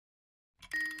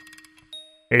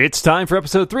It's time for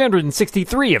episode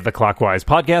 363 of the Clockwise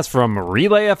podcast from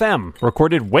Relay FM,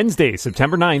 recorded Wednesday,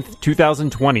 September 9th,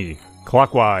 2020.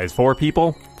 Clockwise, 4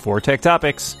 people, 4 tech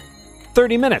topics,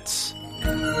 30 minutes.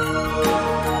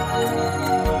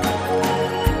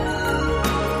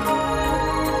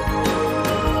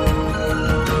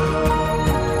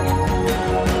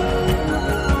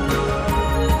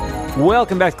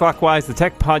 Welcome back to Clockwise, the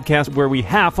tech podcast where we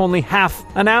only half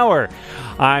an hour.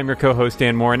 I'm your co-host,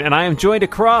 Dan Morin, and I am joined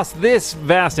across this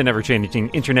vast and ever-changing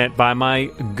internet by my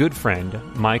good friend,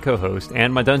 my co-host,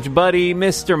 and my dungeon buddy,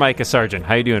 Mr. Micah Sargent.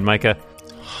 How you doing, Micah?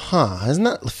 Isn't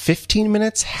that 15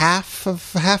 minutes, half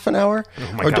an hour?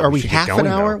 Oh my God, are we half an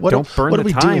hour? Don't burn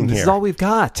the time. This is all we've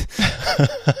got.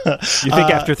 You think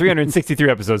after 363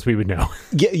 episodes we would know?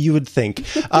 Yeah, you would think.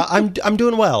 I'm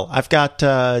doing well. I've got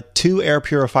 2 air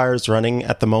purifiers running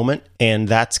at the moment, and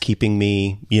that's keeping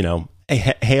me,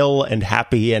 hale and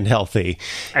happy and healthy.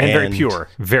 And very pure.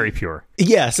 Very pure.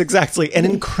 Yes, exactly. And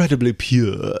incredibly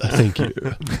pure. Thank you.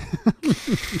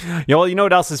 Yeah, well, you know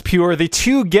what else is pure? The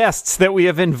 2 guests that we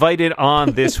have invited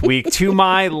on this week. To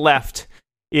my left,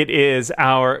 it is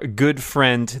our good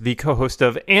friend, the co-host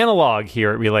of Analog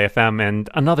here at Relay FM and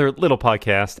another little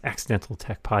podcast, Accidental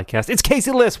Tech Podcast. It's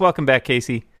Casey Liss. Welcome back,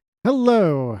 Casey.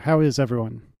 Hello. How is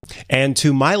everyone? And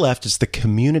to my left is the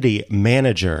community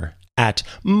manager at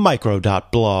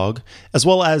micro.blog, as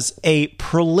well as a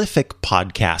prolific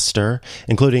podcaster,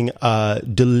 including a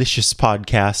delicious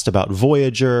podcast about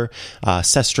Voyager,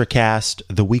 Sestracast,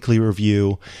 The Weekly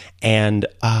Review, and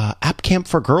App Camp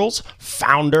for Girls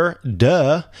founder,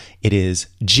 it is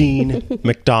Gene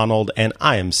McDonald, and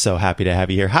I am so happy to have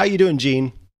you here. How are you doing,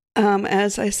 Gene?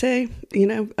 As I say,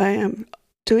 I am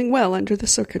doing well under the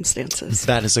circumstances.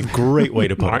 That is a great way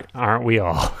to put it. Aren't we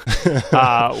all?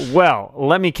 Well,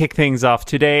 let me kick things off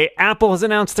today. Apple has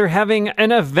announced they're having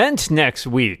an event next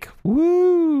week.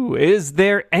 Woo! Is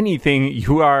there anything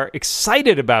you are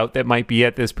excited about that might be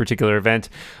at this particular event?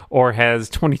 Or has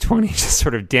 2020 just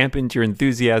sort of dampened your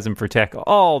enthusiasm for tech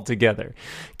altogether?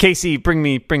 Casey, bring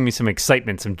me some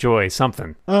excitement, some joy,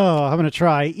 something. Oh, I'm going to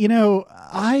try.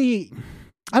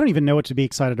 I don't even know what to be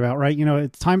excited about, right?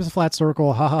 Time is a flat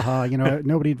circle, ha ha ha.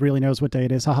 Nobody really knows what day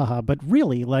it is, ha ha ha. But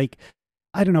really,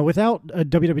 I don't know, without a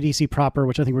WWDC proper,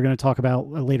 which I think we're going to talk about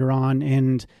later on,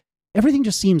 and everything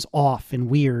just seems off and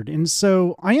weird. And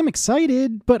so I am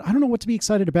excited, but I don't know what to be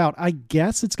excited about. I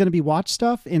guess it's going to be watch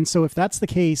stuff. And so if that's the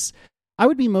case, I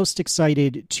would be most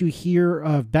excited to hear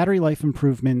of battery life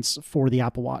improvements for the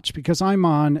Apple Watch, because I'm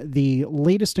on the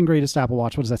latest and greatest Apple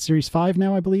Watch. What is that, Series 5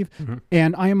 now, I believe? Mm-hmm.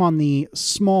 And I am on the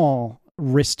small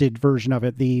wristed version of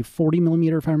it, the 40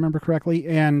 millimeter, if I remember correctly.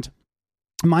 And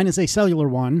mine is a cellular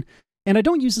one. And I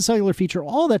don't use the cellular feature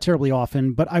all that terribly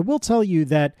often, but I will tell you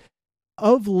that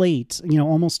of late,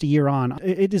 almost a year on,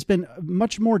 it has been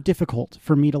much more difficult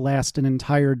for me to last an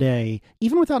entire day,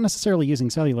 even without necessarily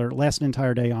using cellular, last an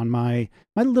entire day on my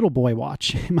little boy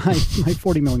watch, my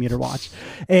 40 millimeter watch.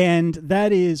 And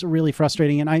that is really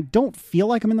frustrating. And I don't feel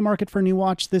like I'm in the market for a new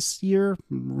watch this year.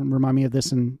 Remind me of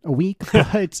this in a week.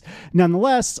 But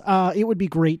nonetheless, it would be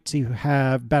great to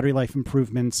have battery life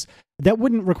improvements that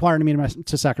wouldn't require me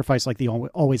to sacrifice the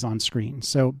always on screen.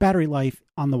 So battery life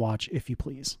on the watch, if you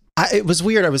please. It was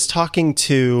weird. I was talking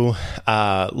to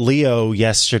Leo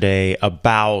yesterday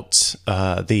about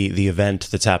the event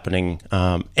that's happening,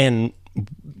 and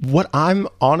what I'm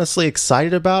honestly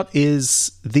excited about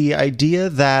is the idea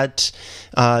that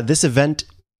this event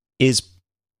is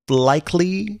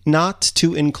likely not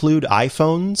to include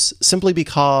iPhones, simply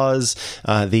because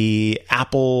the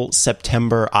Apple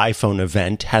September iPhone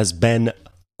event has been,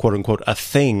 quote unquote, a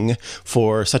thing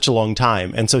for such a long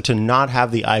time. And so to not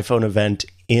have the iPhone event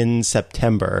in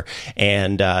September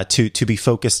and to be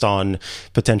focused on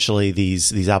potentially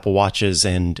these Apple Watches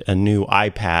and a new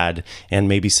iPad and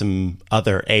maybe some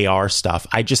other AR stuff,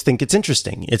 I just think it's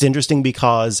interesting. It's interesting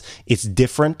because it's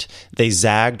different. They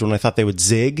zagged when I thought they would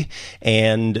zig,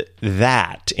 and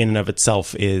that in and of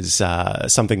itself is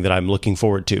something that I'm looking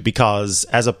forward to, because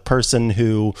as a person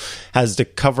who has to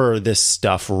cover this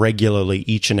stuff regularly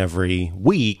each and every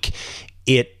week,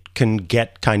 it can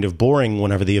get kind of boring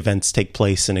whenever the events take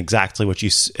place and exactly what you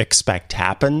expect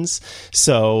happens.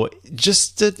 So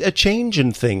just a change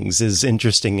in things is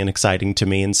interesting and exciting to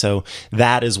me. And so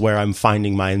that is where I'm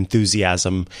finding my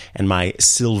enthusiasm and my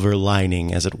silver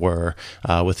lining, as it were,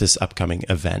 with this upcoming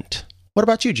event. What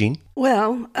about you, Gene?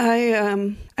 Well,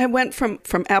 I went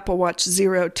from Apple Watch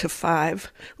 0 to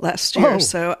 5 last year,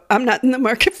 so I'm not in the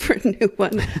market for a new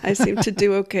one. I seem to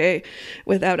do okay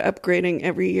without upgrading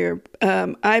every year.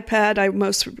 iPad, I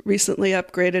most recently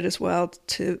upgraded as well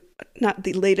to not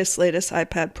the latest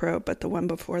iPad Pro, but the one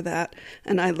before that,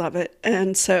 and I love it.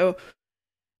 And so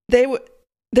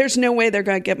there's no way they're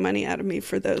going to get money out of me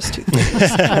for those two things.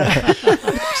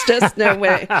 There's just no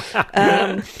way.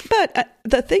 But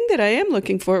the thing that I am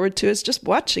looking forward to is just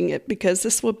watching it, because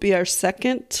this will be our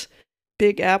second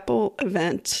Big Apple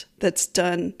event that's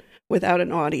done without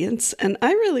an audience. And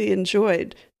I really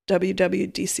enjoyed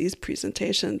WWDC's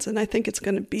presentations, and I think it's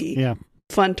going to be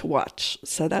fun to watch.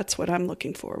 So that's what I'm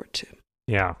looking forward to.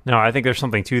 Yeah, no, I think there's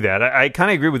something to that. I kind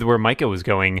of agree with where Micah was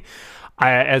going.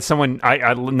 As someone,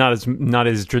 I not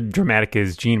as dramatic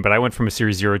as Gene, but I went from a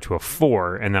Series 0 to a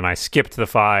 4, and then I skipped the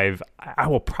 5. I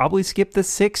will probably skip the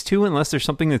 6 too, unless there's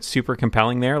something that's super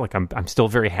compelling there. Like I'm still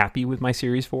very happy with my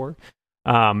Series 4.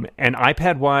 And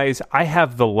iPad wise, I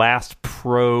have the last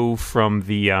Pro from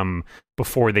the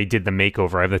before they did the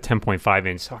makeover. I have the 10.5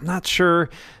 inch, so I'm not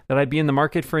sure that I'd be in the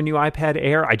market for a new iPad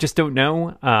Air. I just don't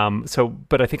know.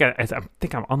 But I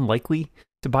think I'm unlikely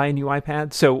to buy a new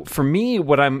iPad. So for me,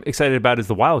 what I'm excited about is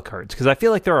the wildcards, because I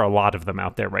feel like there are a lot of them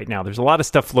out there right now. There's a lot of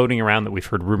stuff floating around that we've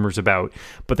heard rumors about,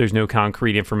 but there's no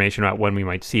concrete information about when we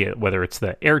might see it, whether it's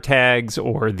the AirTags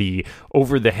or the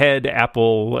over-the-head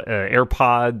Apple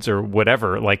AirPods or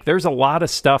whatever. Like, there's a lot of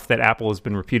stuff that Apple has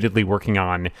been repeatedly working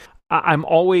on. I'm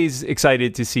always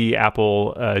excited to see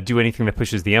Apple do anything that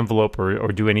pushes the envelope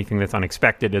or do anything that's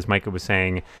unexpected, as Micah was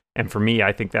saying. And for me,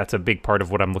 I think that's a big part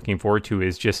of what I'm looking forward to,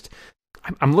 is just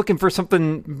I'm looking for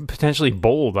something potentially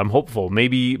bold. I'm hopeful.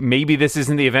 Maybe this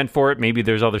isn't the event for it. Maybe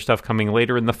there's other stuff coming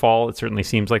later in the fall. It certainly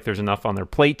seems like there's enough on their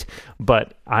plate.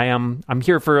 But I'm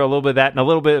here for a little bit of that, and a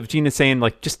little bit of Gina saying,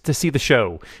 like, just to see the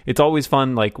show. It's always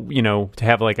fun, like, you know, to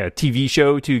have like a TV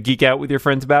show to geek out with your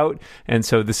friends about. And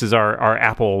so this is our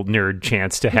Apple nerd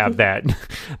chance to have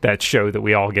that show that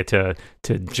we all get to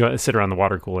sit around the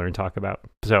water cooler and talk about.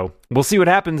 So we'll see what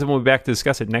happens, and we'll be back to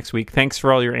discuss it next week. Thanks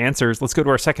for all your answers. Let's go to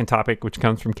our second topic, which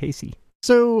comes from Casey.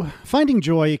 So finding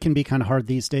joy can be kind of hard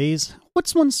these days.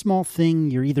 What's one small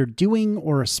thing you're either doing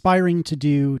or aspiring to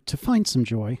do to find some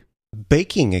joy?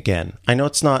 Baking again. I know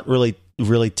it's not really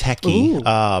techy,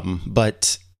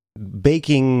 but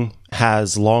baking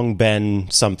has long been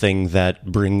something that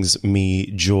brings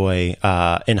me joy.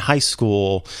 In high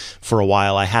school, for a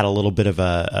while, I had a little bit of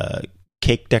a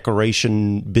cake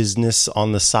decoration business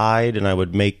on the side, and I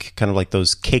would make kind of like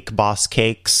those Cake Boss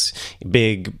cakes,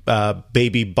 big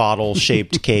baby bottle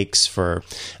shaped cakes for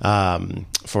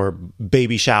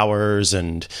baby showers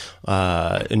and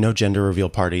no gender reveal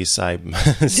parties. I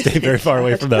stay very far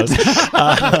away from those.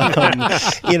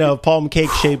 Palm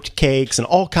cake shaped cakes and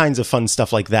all kinds of fun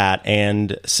stuff like that.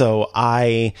 And so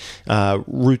I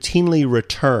routinely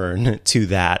return to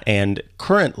that. And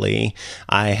currently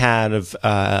I have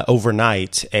overnight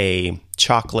a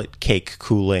chocolate cake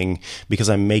cooling, because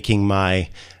I'm making my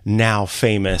now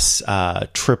famous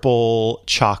triple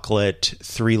chocolate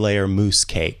 3-layer mousse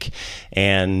cake.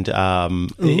 And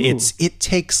it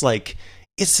takes like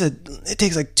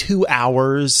 2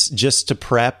 hours just to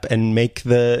prep and make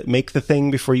the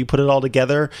thing before you put it all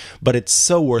together, but it's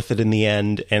so worth it in the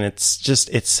end. And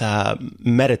it's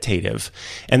meditative.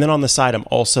 And then on the side, I'm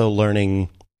also learning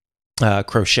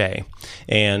crochet,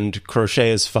 and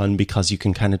crochet is fun because you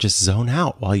can kind of just zone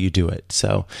out while you do it.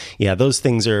 So yeah, those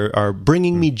things are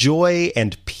bringing me joy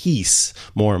and peace,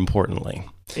 more importantly.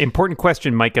 Important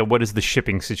question, Micah. What is the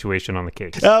shipping situation on the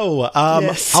cakes?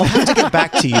 Yes. I'll have to get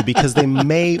back to you, because they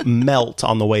may melt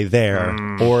on the way there,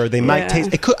 or they might taste.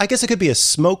 I guess it could be a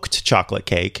smoked chocolate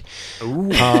cake.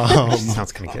 Ooh,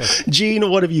 sounds kind of good. Gene,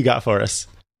 what have you got for us?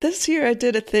 This year I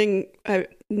did a thing I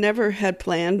never had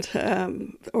planned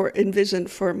or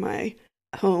envisioned for my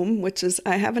home, which is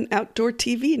I have an outdoor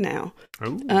TV now.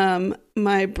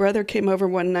 My brother came over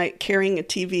one night carrying a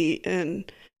TV,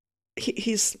 and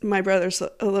my brother's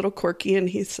a little quirky, and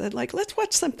he said, like, let's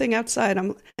watch something outside.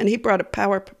 And he brought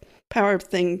a power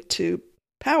thing to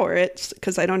power it,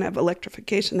 because I don't have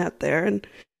electrification out there. And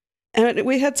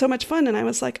we had so much fun, and I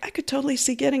was like, I could totally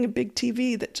see getting a big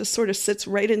TV that just sort of sits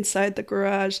right inside the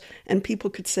garage, and people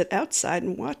could sit outside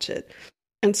and watch it.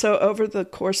 And so over the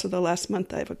course of the last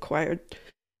month, I've acquired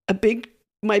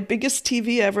my biggest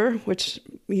TV ever, which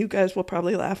you guys will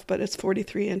probably laugh, but it's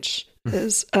 43 inch.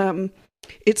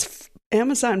 It's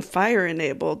Amazon Fire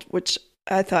enabled, which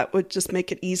I thought would just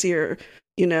make it easier,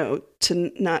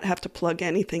 to not have to plug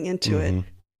anything into it.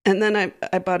 And then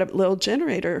I bought a little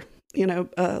generator,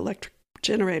 electric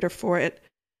generator for it.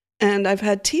 And I've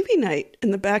had TV night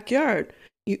in the backyard.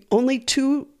 Only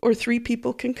 2 or 3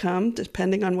 people can come,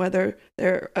 depending on whether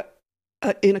they're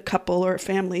in a couple or a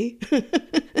family,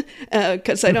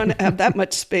 because I don't have that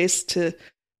much space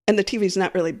and the TV's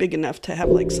not really big enough to have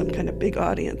like some kind of big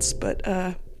audience. But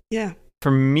Yeah. For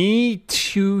me,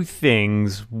 two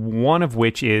things, one of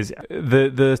which is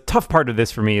the tough part of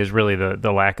this for me is really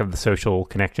the lack of the social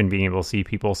connection, being able to see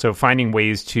people. So finding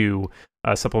ways to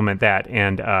supplement that.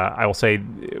 And I will say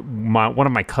one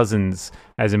of my cousins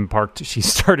has embarked, she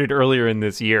started earlier in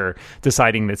this year,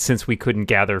 deciding that since we couldn't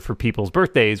gather for people's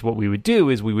birthdays, what we would do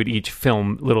is we would each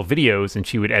film little videos and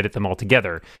she would edit them all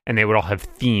together. And they would all have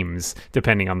themes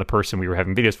depending on the person we were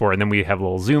having videos for. And then we'd have a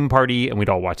little Zoom party and we'd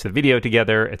all watch the video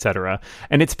together, etc.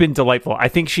 And it's been delightful. I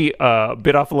think she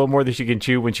bit off a little more than she can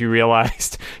chew when she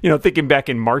realized, thinking back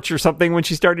in March or something when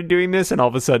she started doing this, and all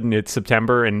of a sudden it's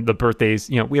September and the birthdays,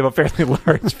 we have a fairly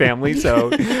large family, so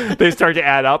they start to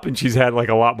add up, and she's had like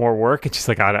a lot more work, and she's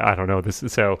like, I don't know, this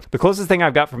is so. The closest thing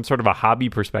I've got from sort of a hobby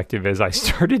perspective is I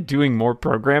started doing more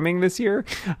programming this year,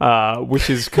 which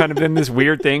is kind of been this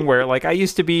weird thing where like I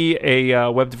used to be a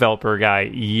web developer guy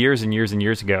years and years and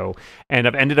years ago, and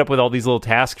I've ended up with all these little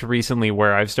tasks recently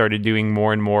where I've started doing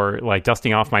more and more, like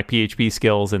dusting off my PHP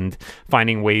skills and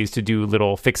finding ways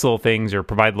to fix little things or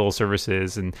provide little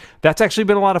services. And that's actually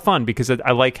been a lot of fun because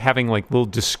I like having like little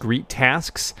discrete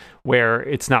tasks where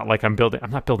it's not like I'm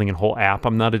not building a whole app.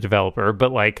 I'm not a developer,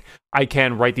 but like I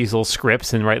can write these little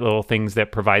scripts and write little things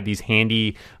that provide these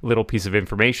handy little piece of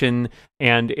information.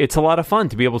 And it's a lot of fun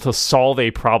to be able to solve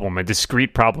a problem, a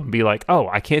discrete problem, be like, oh,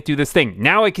 I can't do this thing.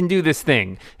 Now I can do this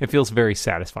thing. It feels very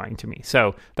satisfying to me.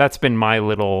 So that's been my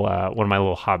little, one of my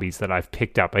little hobbies that I've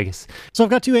picked up, I guess. So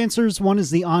I've got two answers. One is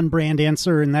the on-brand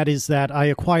answer, and that is that I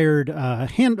acquired a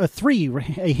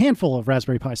handful of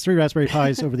Raspberry Pis, 3 Raspberry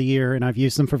Pis over the year, and I've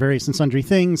used them for various and sundry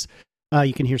things.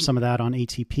 You can hear some of that on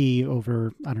ATP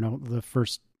over, the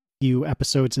first few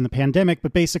episodes in the pandemic.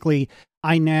 But basically,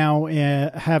 I now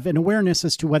have an awareness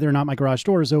as to whether or not my garage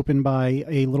door is open by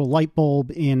a little light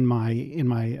bulb in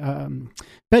my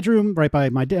bedroom, right by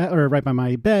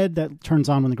my bed that turns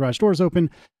on when the garage door is open.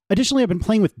 Additionally, I've been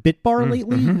playing with BitBar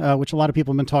lately, which a lot of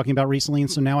people have been talking about recently.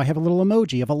 And so now I have a little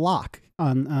emoji of a lock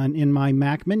in my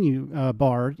Mac menu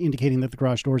bar indicating that the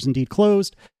garage door is indeed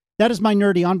closed. That is my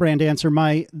nerdy on-brand answer.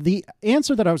 The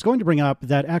answer that I was going to bring up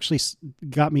that actually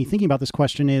got me thinking about this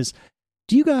question is,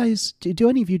 do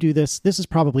any of you do this? This is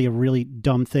probably a really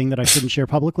dumb thing that I shouldn't share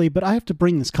publicly, but I have to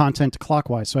bring this content to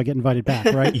Clockwise so I get invited back,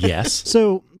 right? Yes.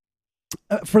 So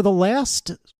for the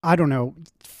last,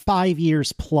 5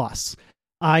 years plus,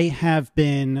 I have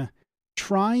been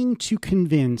trying to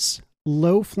convince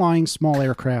low-flying small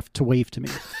aircraft to wave to me.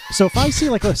 So if I see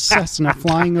like a Cessna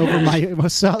flying over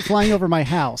my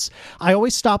house, I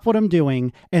always stop what I'm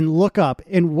doing and look up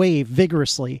and wave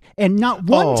vigorously. And not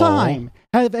one time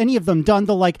have any of them done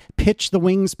the like pitch the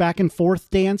wings back and forth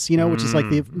dance, which is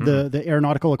like the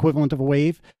aeronautical equivalent of a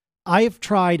wave. I've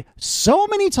tried so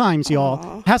many times,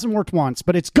 y'all. Hasn't worked once,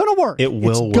 but it's gonna work.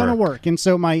 It's gonna work. And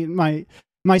so my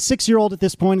 6-year-old at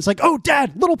this point is like, oh,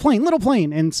 Dad, little plane.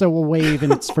 And so we'll wave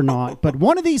and it's for naught. But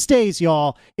one of these days,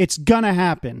 y'all, it's going to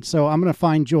happen. So I'm going to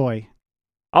find joy.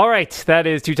 All right. That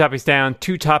is 2 topics down,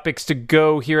 2 topics to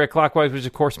go here at Clockwise, which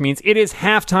of course means it is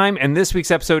halftime. And this week's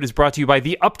episode is brought to you by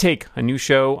The Uptake, a new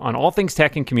show on all things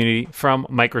tech and community from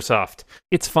Microsoft.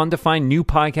 It's fun to find new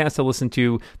podcasts to listen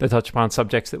to that touch upon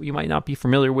subjects that you might not be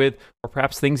familiar with, or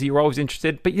perhaps things that you were always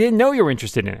interested, but you didn't know you were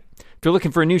interested in it. If you're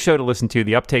looking for a new show to listen to,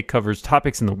 The Uptake covers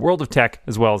topics in the world of tech,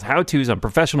 as well as how-tos on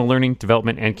professional learning,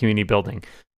 development, and community building.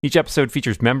 Each episode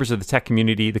features members of the tech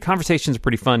community. The conversations are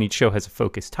pretty fun. Each show has a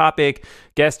focused topic,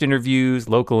 guest interviews,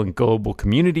 local and global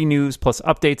community news, plus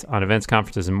updates on events,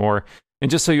 conferences, and more.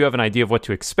 And just so you have an idea of what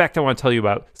to expect, I want to tell you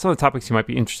about some of the topics you might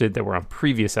be interested in that were on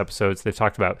previous episodes. They've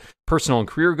talked about personal and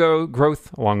career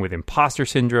growth, along with imposter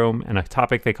syndrome, and a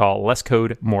topic they call less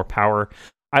code, more power.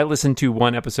 I listened to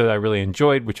one episode I really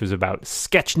enjoyed, which was about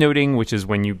sketchnoting, which is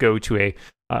when you go to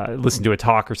listen to a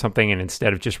talk or something, and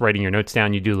instead of just writing your notes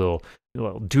down, you do little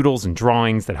doodles and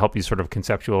drawings that help you sort of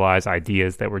conceptualize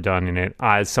ideas that were done in it.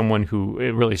 As someone who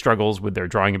really struggles with their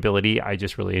drawing ability, I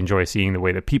just really enjoy seeing the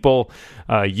way that people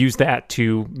use that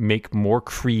to make more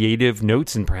creative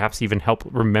notes and perhaps even help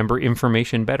remember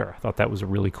information better. I thought that was a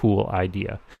really cool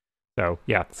idea. So,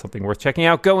 yeah, it's something worth checking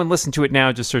out. Go and listen to it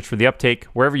now. Just search for The Uptake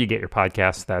wherever you get your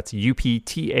podcasts. That's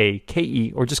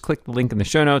UPTAKE, or just click the link in the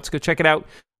show notes. Go check it out.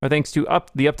 Our thanks to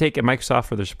The Uptake and Microsoft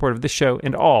for their support of this show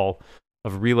and all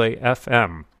of Relay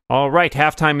FM. All right,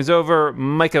 halftime is over.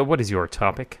 Micah, what is your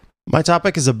topic? My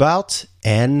topic is about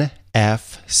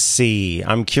NFC.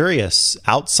 I'm curious,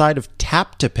 outside of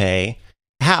Tap to Pay,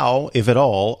 how, if at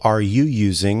all, are you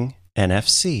using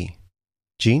NFC?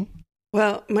 Gene?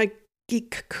 Well, my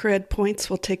geek cred points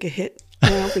will take a hit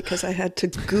now because I had to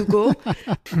Google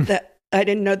that. I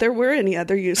didn't know there were any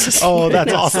other uses. Oh,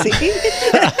 that's awesome.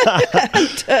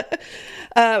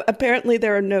 Apparently,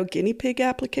 there are no guinea pig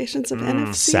applications of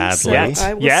NFC. Sadly.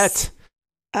 So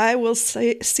I will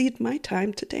cede my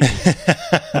time today.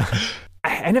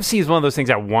 NFC is one of those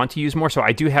things I want to use more. So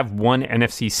I do have one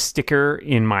NFC sticker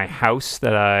in my house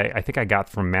that I think I got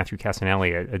from Matthew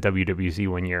Casanelli at WWZ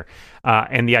one year.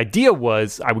 And the idea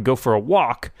was I would go for a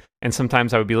walk, and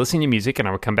sometimes I would be listening to music, and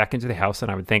I would come back into the house, and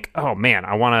I would think, oh man,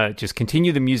 I want to just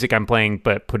continue the music I'm playing,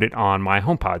 but put it on my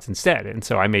HomePods instead. And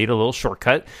so I made a little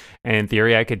shortcut. And in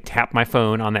theory, I could tap my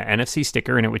phone on the NFC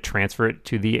sticker, and it would transfer it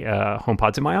to the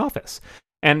HomePods in my office.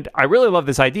 And I really love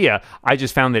this idea. I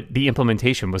just found that the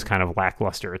implementation was kind of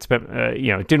lackluster. It's been,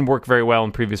 it didn't work very well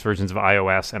in previous versions of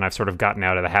iOS, and I've sort of gotten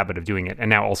out of the habit of doing it. And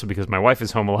now also because my wife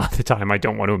is home a lot of the time, I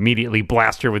don't want to immediately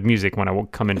blast her with music when I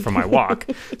come in from my walk.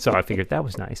 So I figured that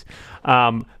was nice.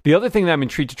 The other thing that I'm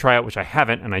intrigued to try out, which I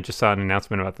haven't, and I just saw an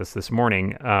announcement about this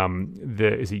morning,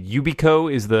 is it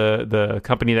Yubico is the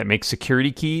company that makes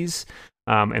security keys,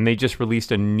 and they just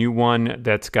released a new one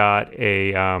that's got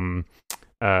a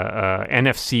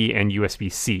NFC and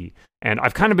USB-C. And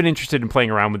I've kind of been interested in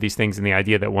playing around with these things, and the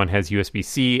idea that one has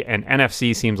USB-C and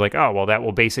NFC seems like, oh, well, that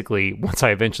will basically, once I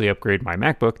eventually upgrade my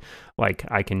MacBook, like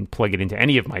I can plug it into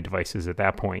any of my devices at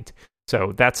that point.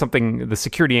 So that's something, the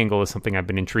security angle is something I've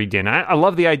been intrigued in. I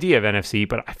love the idea of NFC,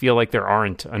 but I feel like there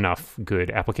aren't enough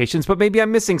good applications, but maybe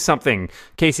I'm missing something.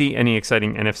 Casey, any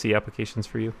exciting NFC applications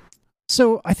for you?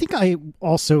 So I think I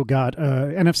also got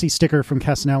an NFC sticker from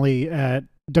Casanelli at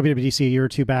WWDC a year or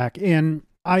two back, and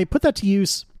I put that to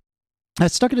use. I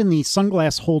stuck it in the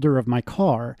sunglass holder of my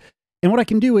car, and what I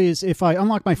can do is if I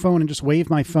unlock my phone and just wave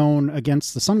my phone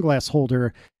against the sunglass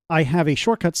holder, I have a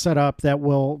shortcut set up that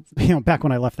will, back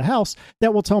when I left the house,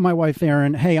 that will tell my wife,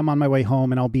 Erin, hey, I'm on my way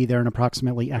home and I'll be there in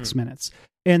approximately X minutes.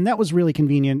 And that was really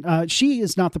convenient. She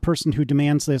is not the person who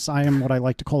demands this. I am what I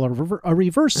like to call a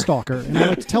reverse stalker. And I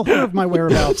like to tell her of my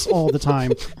whereabouts all the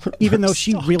time, even though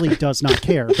she really does not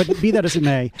care. But be that as it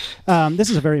may,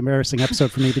 this is a very embarrassing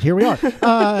episode for me, but here we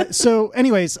are. So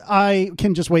anyways, I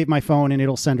can just wave my phone and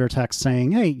it'll send her a text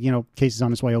saying, hey, Casey's on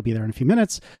his way. He'll be there in a few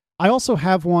minutes. I also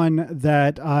have one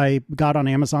that I got on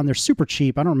Amazon. They're super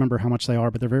cheap. I don't remember how much they are,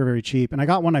 but they're very, very cheap. And I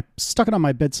got one. I stuck it on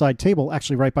my bedside table,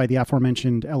 actually right by the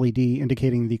aforementioned LED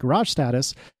indicating the garage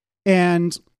status.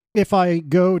 And if I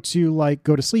go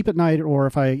to sleep at night, or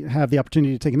if I have the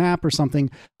opportunity to take a nap or something,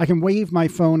 I can wave my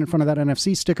phone in front of that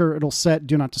NFC sticker. It'll set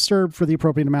do not disturb for the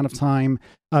appropriate amount of time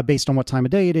based on what time of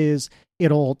day it is.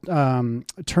 It'll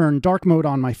turn dark mode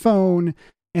on my phone.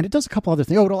 And it does a couple other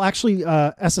things. Oh, it'll actually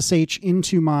SSH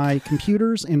into my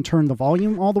computers and turn the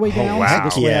volume all the way down. Wow. So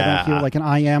this way I don't hear like an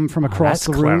IM from across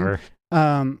the room.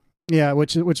 Clever.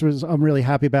 Which was I'm really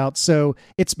happy about. So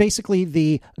it's basically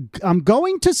the I'm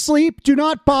going to sleep, do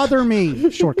not bother me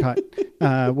shortcut,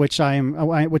 which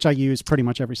I use pretty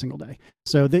much every single day.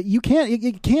 So that you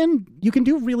can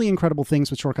do really incredible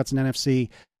things with shortcuts in NFC.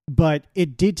 But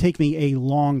it did take me a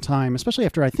long time, especially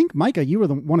after I think, Micah, you were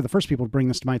one of the first people to bring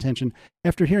this to my attention.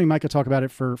 After hearing Micah talk about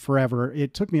it for forever,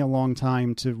 it took me a long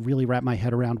time to really wrap my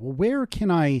head around, well, where can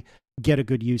I get a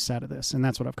good use out of this? And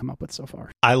that's what I've come up with so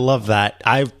far. I love that.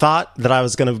 I thought that I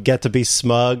was going to get to be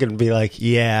smug and be like,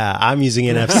 yeah, I'm using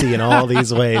NFC in all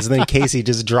these ways. And then Casey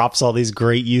just drops all these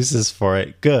great uses for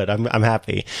it. Good. I'm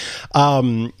happy.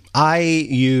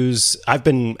 I've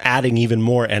been adding even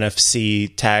more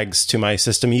NFC tags to my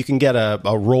system. You can get a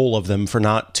roll of them for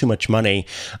not too much money.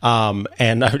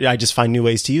 And I just find new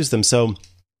ways to use them. So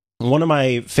one of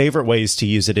my favorite ways to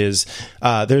use it is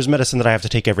there's medicine that I have to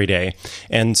take every day.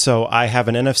 And so I have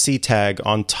an NFC tag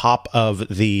on top of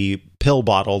the pill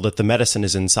bottle that the medicine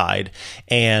is inside.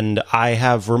 And I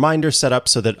have reminders set up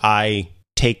so that I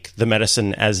take the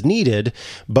medicine as needed.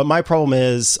 But my problem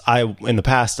is, in the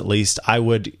past at least, I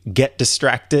would get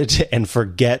distracted and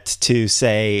forget to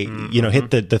say, hit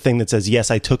the thing that says,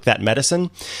 yes, I took that medicine.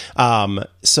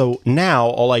 So now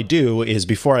all I do is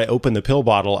before I open the pill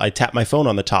bottle, I tap my phone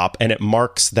on the top and it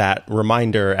marks that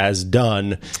reminder as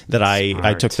done that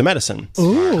I took the medicine.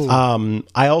 Ooh.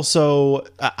 I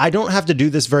don't have to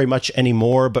do this very much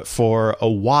anymore, but for a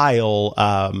while,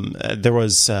 there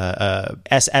was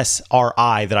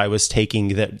SSRI that I was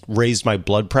taking that raised my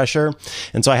blood pressure.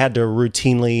 And so I had to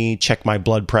routinely check my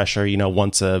blood pressure,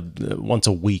 once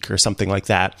a week or something like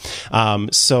that.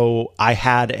 So I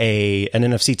had an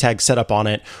NFC tag set up on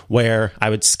it where I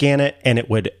would scan it and it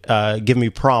would give me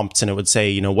prompts and it would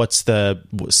say, what's the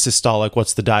systolic,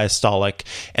 what's the diastolic,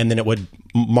 and then it would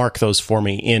mark those for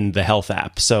me in the health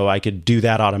app. So I could do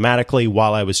that automatically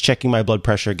while I was checking my blood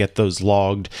pressure, get those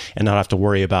logged, and not have to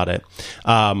worry about it.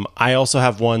 I also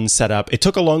have one set up. It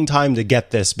took a long time to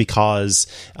get this because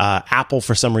Apple,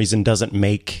 for some reason, doesn't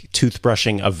make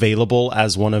toothbrushing available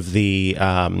as one of the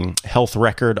health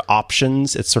record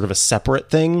options. It's sort of a separate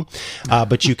thing,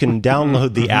 but you can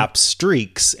download the app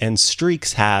Streaks, and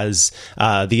Streaks has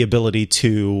the ability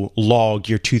to log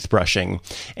your toothbrushing.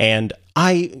 And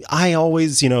I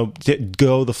always,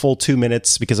 go the full 2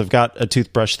 minutes because I've got a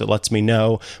toothbrush that lets me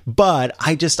know, but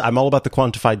I'm all about the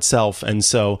quantified self. And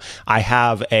so I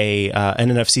have an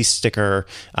NFC sticker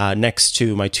next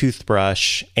to my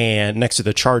toothbrush and next to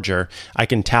the charger. I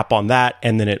can tap on that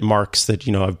and then it marks that,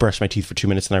 I've brushed my teeth for 2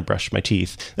 minutes and I brushed my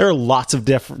teeth. There are lots of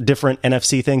different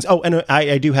NFC things. Oh, and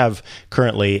I do have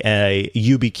currently a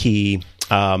YubiKey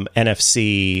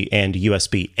NFC and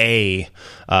USB-A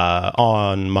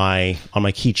on my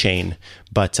keychain,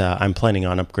 but I'm planning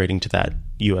on upgrading to that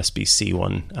USB-C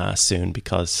one soon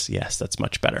because, yes, that's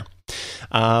much better.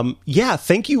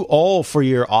 Thank you all for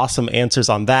your awesome answers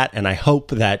on that, and I hope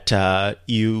that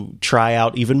you try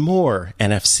out even more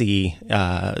NFC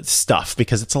stuff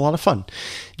because it's a lot of fun.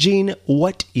 Jean,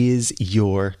 what is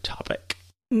your topic?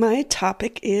 My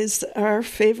topic is our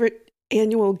favorite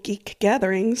annual geek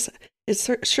gatherings. It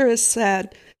sure is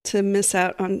sad to miss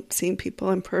out on seeing people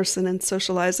in person and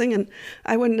socializing, and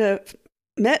I wouldn't have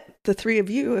met the three of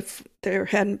you if there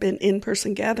hadn't been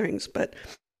in-person gatherings, but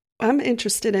I'm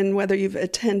interested in whether you've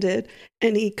attended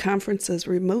any conferences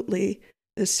remotely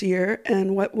this year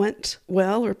and what went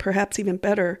well or perhaps even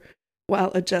better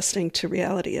while adjusting to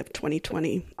reality of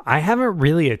 2020. I haven't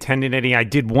really attended any. I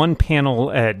did one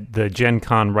panel at the Gen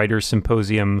Con Writers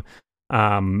Symposium.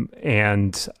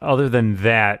 And other than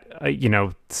that,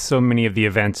 so many of the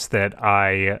events that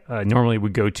I normally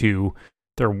would go to,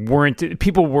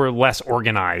 people were less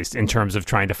organized in terms of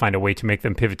trying to find a way to make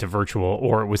them pivot to virtual,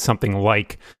 or it was something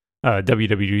like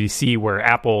WWDC where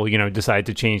Apple, decided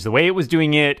to change the way it was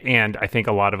doing it. And I think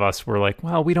a lot of us were like,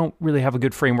 well, we don't really have a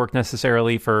good framework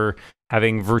necessarily for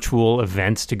having virtual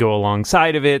events to go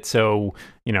alongside of it. So,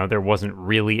 there wasn't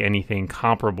really anything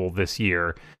comparable this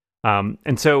year.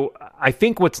 And so I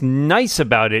think what's nice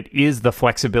about it is the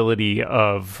flexibility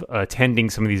of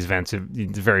attending some of these events.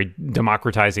 It's very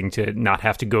democratizing to not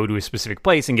have to go to a specific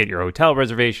place and get your hotel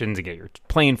reservations and get your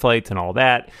plane flights and all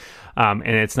that. And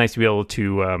it's nice to be able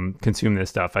to consume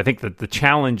this stuff. I think that the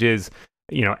challenge is,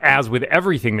 as with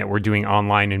everything that we're doing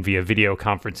online and via video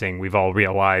conferencing, we've all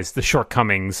realized the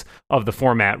shortcomings of the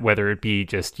format, whether it be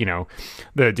just,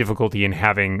 the difficulty in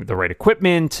having the right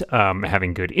equipment,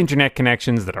 having good internet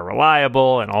connections that are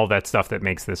reliable, and all that stuff that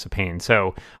makes this a pain.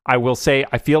 So I will say,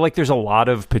 I feel like there's a lot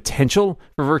of potential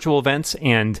for virtual events,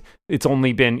 and it's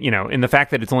only been, in the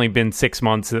fact that it's only been 6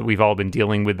 months that we've all been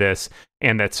dealing with this,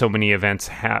 and that so many events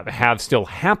have still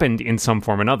happened in some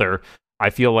form or another. I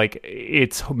feel like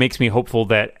it makes me hopeful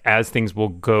that as things will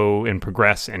go and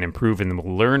progress and improve and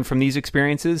we'll learn from these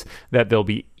experiences, that they'll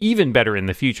be even better in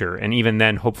the future. And even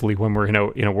then, hopefully, when we're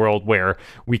in a world where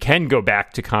we can go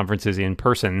back to conferences in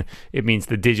person, it means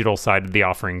the digital side of the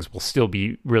offerings will still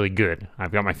be really good.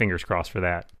 I've got my fingers crossed for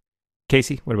that.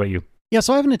 Casey, what about you? Yeah,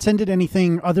 so I haven't attended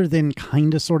anything other than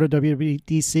kind of sort of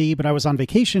WWDC, but I was on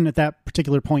vacation at that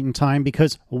particular point in time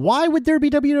because why would there be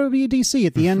WWDC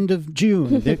at the end of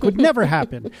June? That could never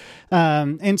happen.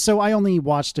 And so I only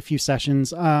watched a few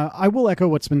sessions. I will echo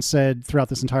what's been said throughout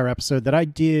this entire episode that I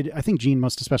think Gene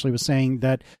most especially was saying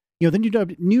that,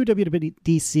 the new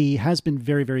WWDC has been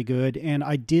very, very good. And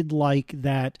I did like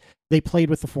that they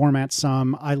played with the format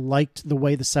some. I liked the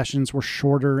way the sessions were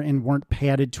shorter and weren't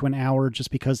padded to an hour just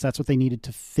because that's what they needed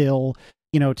to fill,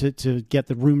 to get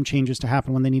the room changes to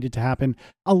happen when they needed to happen.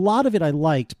 A lot of it I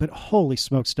liked, but holy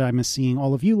smokes, did I miss seeing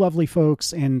all of you lovely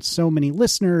folks and so many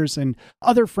listeners and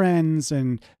other friends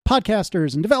and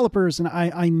podcasters and developers. And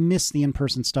I miss the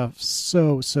in-person stuff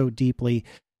so, so deeply.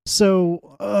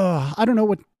 So I don't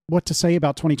know what to say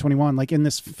about 2021. Like in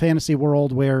this fantasy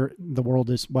world where the world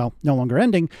is, no longer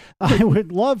ending, I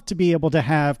would love to be able to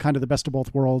have kind of the best of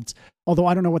both worlds. Although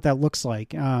I don't know what that looks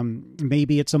like.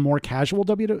 Maybe it's a more casual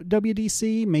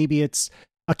WWDC. Maybe it's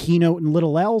a keynote and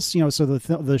little else, so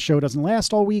the show doesn't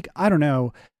last all week. I don't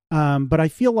know. But I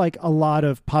feel like a lot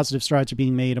of positive strides are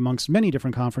being made amongst many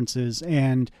different conferences.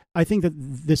 And I think that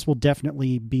this will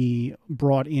definitely be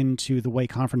brought into the way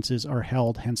conferences are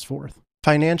held henceforth.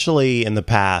 Financially, in the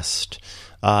past,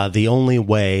 the only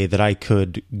way that I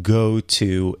could go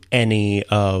to any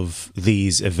of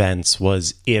these events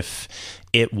was if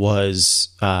it was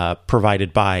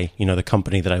provided by, the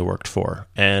company that I worked for.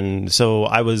 And so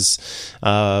I was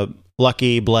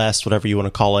lucky, blessed, whatever you want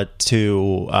to call it,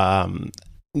 to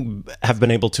have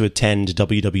been able to attend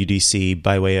WWDC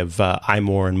by way of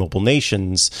iMore and Mobile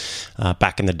Nations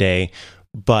back in the day.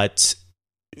 But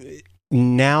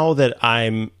now that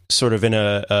I'm sort of in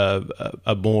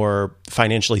a more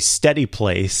financially steady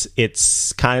place,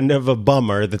 it's kind of a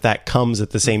bummer that comes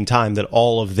at the same time that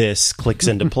all of this clicks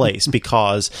into place,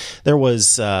 because there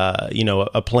was,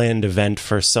 a planned event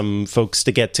for some folks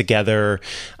to get together,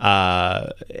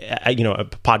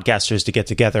 podcasters to get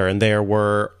together, and there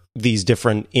were these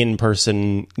different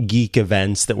in-person geek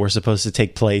events that were supposed to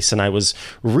take place, and I was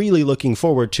really looking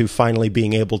forward to finally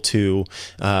being able to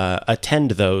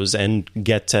attend those and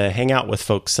get to hang out with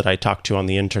folks that I talked to on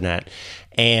the internet.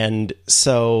 And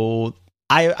so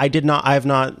I have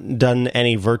not done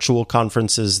any virtual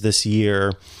conferences this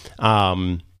year,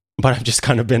 but I've just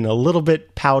kind of been a little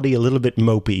bit pouty, a little bit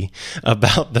mopey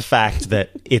about the fact that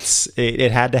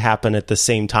it had to happen at the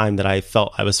same time that I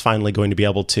felt I was finally going to be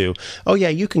able to, oh yeah,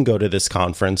 you can go to this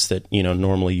conference that,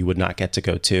 normally you would not get to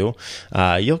go to.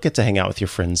 You'll get to hang out with your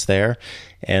friends there.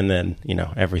 And then,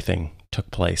 everything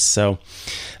took place. So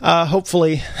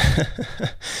hopefully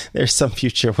there's some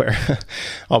future where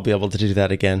I'll be able to do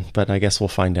that again, but I guess we'll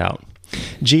find out.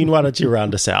 Gene, why don't you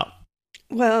round us out?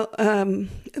 Well,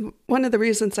 one of the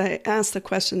reasons I asked the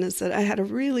question is that I had a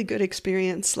really good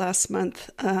experience last month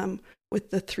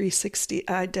with the 360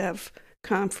 iDev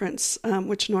conference,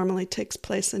 which normally takes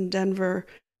place in Denver.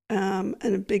 And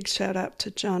a big shout out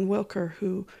to John Wilker,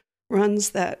 who runs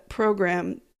that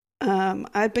program.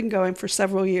 I've been going for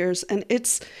several years, and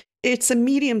it's a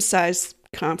medium-sized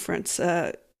conference.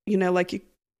 Not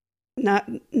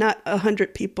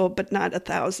 100 people, but not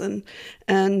 1,000,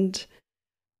 and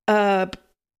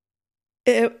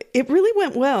it really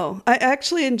went well. I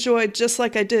actually enjoyed, just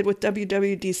like I did with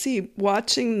WWDC,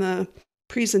 watching the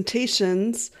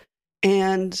presentations,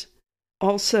 and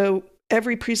also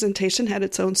every presentation had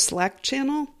its own Slack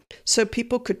channel, so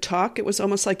people could talk. It was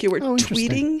almost like you were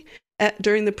tweeting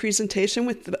during the presentation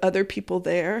with the other people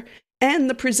there, and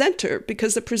the presenter,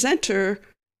 because the presenter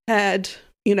had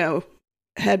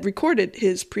recorded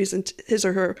his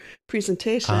or her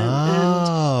presentation.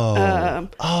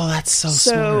 Oh, that's so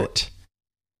smart.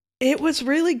 It was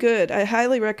really good. I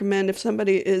highly recommend, if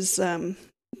somebody is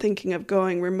thinking of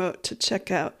going remote, to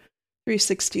check out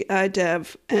 360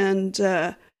 iDev. And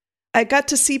I got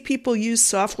to see people use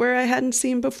software I hadn't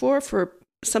seen before, for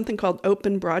something called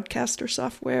Open Broadcaster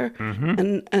software,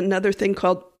 and another thing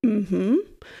called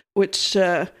which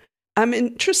I'm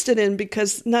interested in,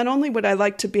 because not only would I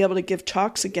like to be able to give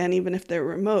talks again, even if they're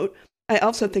remote, I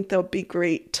also think they'll be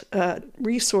great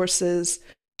resources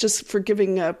just for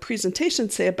giving a presentation,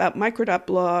 say, about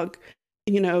Microdot-blog,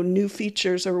 new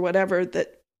features or whatever,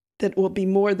 that will be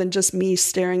more than just me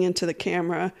staring into the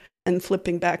camera and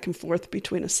flipping back and forth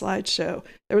between a slideshow.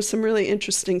 There was some really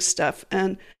interesting stuff.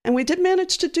 And we did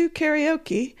manage to do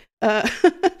karaoke,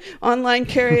 online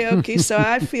karaoke. So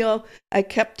I feel I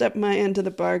kept up my end of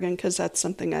the bargain, because that's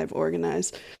something I've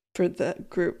organized for the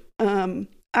group. I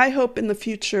hope in the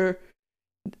future,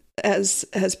 as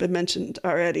has been mentioned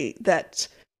already, that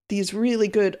these really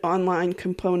good online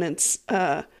components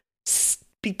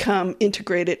become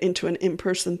integrated into an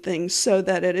in-person thing, so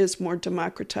that it is more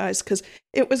democratized. Because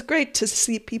it was great to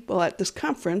see people at this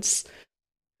conference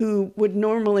who would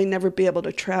normally never be able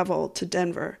to travel to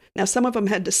Denver. Now, some of them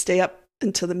had to stay up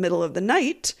until the middle of the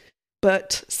night,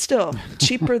 but still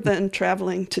cheaper than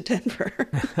traveling to Denver.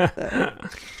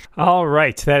 All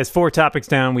right, that is 4 topics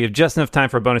down. We have just enough time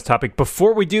for a bonus topic.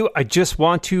 Before we do, I just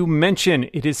want to mention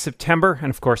it is September, and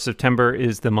of course, September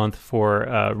is the month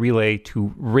for Relay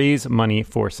to raise money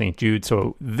for St. Jude.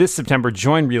 So this September,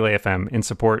 join Relay FM in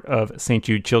support of St.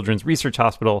 Jude Children's Research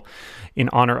Hospital in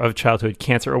honor of Childhood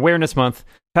Cancer Awareness Month.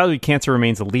 Childhood cancer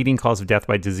remains a leading cause of death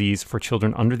by disease for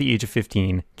children under the age of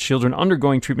 15. Children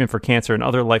undergoing treatment for cancer and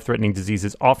other life-threatening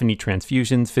diseases often need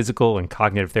transfusions, physical and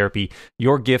cognitive therapy.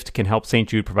 Your gift can help St.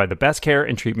 Jude provide the best care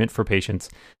and treatment for patients.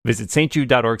 Visit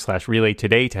stjude.org/relay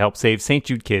today to help save St.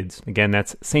 Jude kids. Again,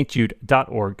 that's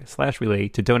stjude.org/relay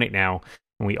to donate now.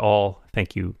 And we all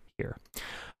thank you here.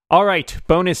 All right,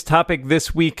 bonus topic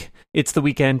this week. It's the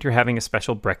weekend. You're having a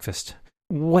special breakfast.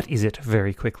 What is it,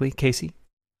 very quickly, Casey?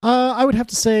 I would have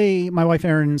to say my wife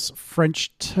Erin's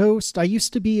French toast. I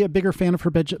used to be a bigger fan of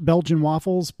her Belgian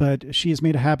waffles, but she has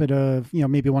made a habit of,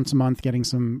 maybe once a month getting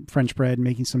some French bread and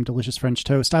making some delicious French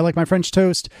toast. I like my French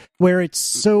toast where it's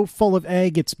so full of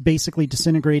egg, it's basically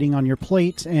disintegrating on your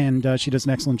plate, and she does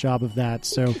an excellent job of that.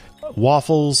 So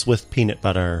waffles with peanut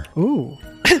butter. Ooh.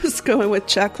 I was going with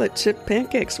chocolate chip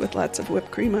pancakes with lots of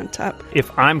whipped cream on top.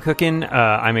 If I'm cooking,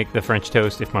 I make the French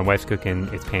toast. If my wife's cooking,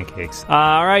 it's pancakes.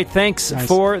 All right, thanks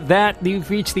for that. You've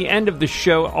reached the end of the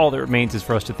show. All that remains is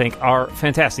for us to thank our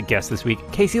fantastic guest this week,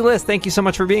 Casey Liss. Thank you so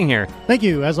much for being here. Thank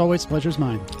you. As always, pleasure's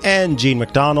mine. And Gene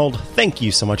McDonald, thank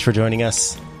you so much for joining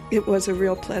us. It was a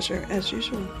real pleasure, as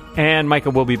usual. And Micah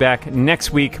will be back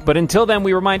next week. But until then,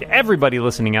 we remind everybody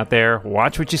listening out there,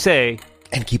 watch what you say.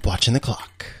 And keep watching the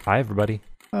clock. Bye, everybody.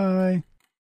 Bye.